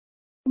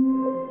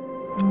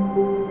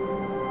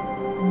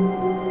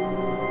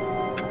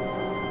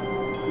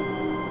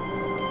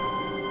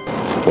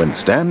When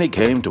Stanley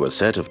came to a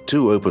set of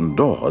 2 open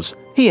doors,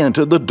 he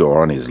entered the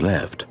door on his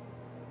left.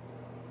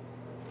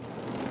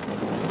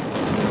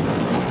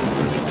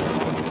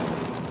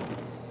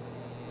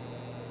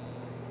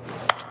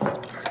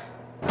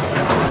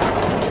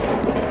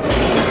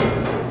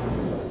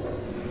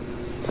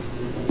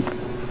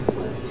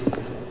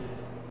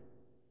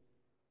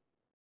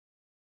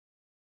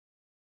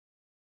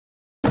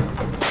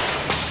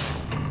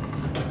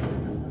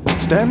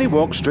 Stanley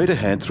walked straight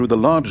ahead through the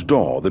large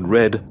door that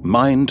read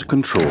Mind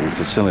Control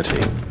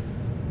Facility.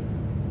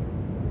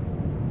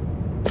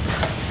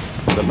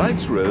 The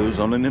lights rose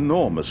on an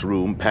enormous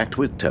room packed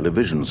with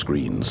television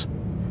screens.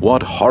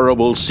 What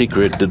horrible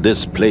secret did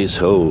this place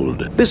hold?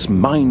 This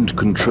mind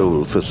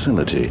control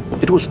facility.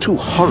 It was too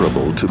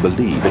horrible to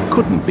believe. It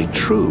couldn't be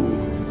true.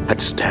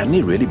 Had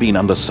Stanley really been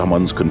under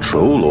someone's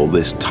control all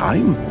this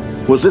time?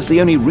 Was this the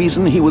only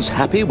reason he was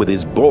happy with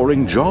his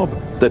boring job?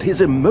 That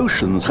his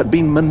emotions had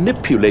been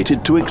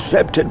manipulated to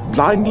accept it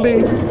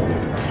blindly?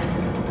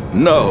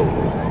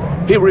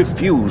 No, he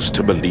refused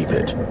to believe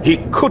it.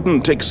 He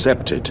couldn't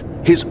accept it.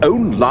 His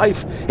own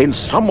life in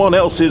someone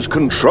else's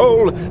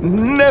control?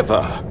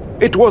 Never!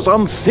 It was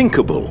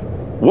unthinkable,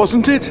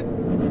 wasn't it?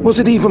 Was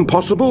it even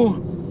possible?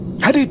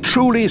 Had he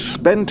truly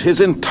spent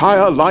his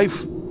entire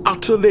life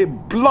utterly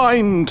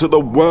blind to the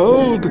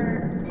world?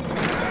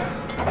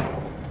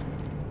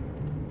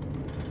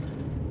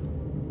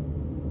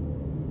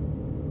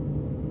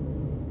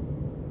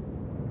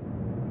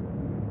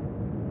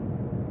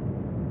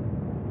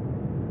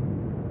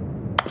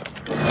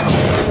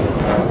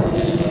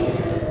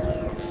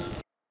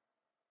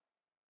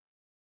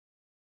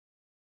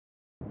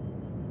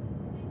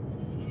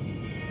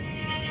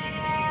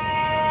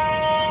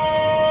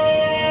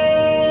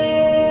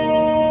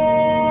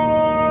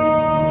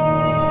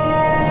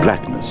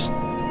 Blackness,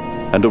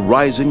 and a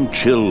rising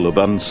chill of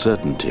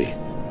uncertainty.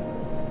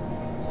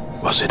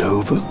 Was it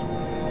over?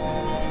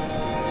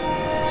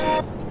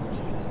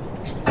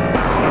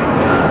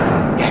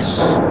 Yes.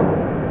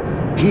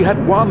 He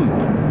had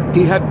won.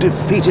 He had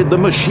defeated the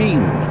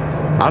machine,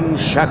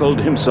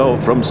 unshackled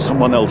himself from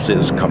someone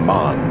else's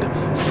command.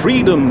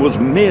 Freedom was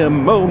mere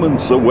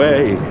moments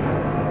away.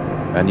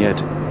 And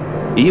yet,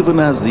 even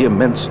as the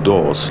immense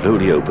door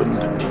slowly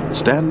opened,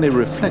 Stanley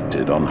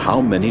reflected on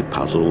how many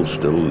puzzles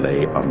still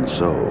lay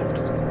unsolved.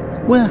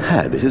 Where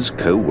had his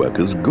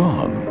co-workers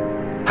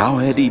gone? How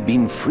had he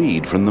been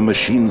freed from the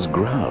machine's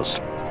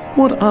grasp?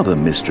 What other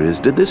mysteries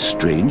did this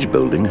strange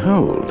building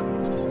hold?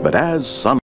 But as sun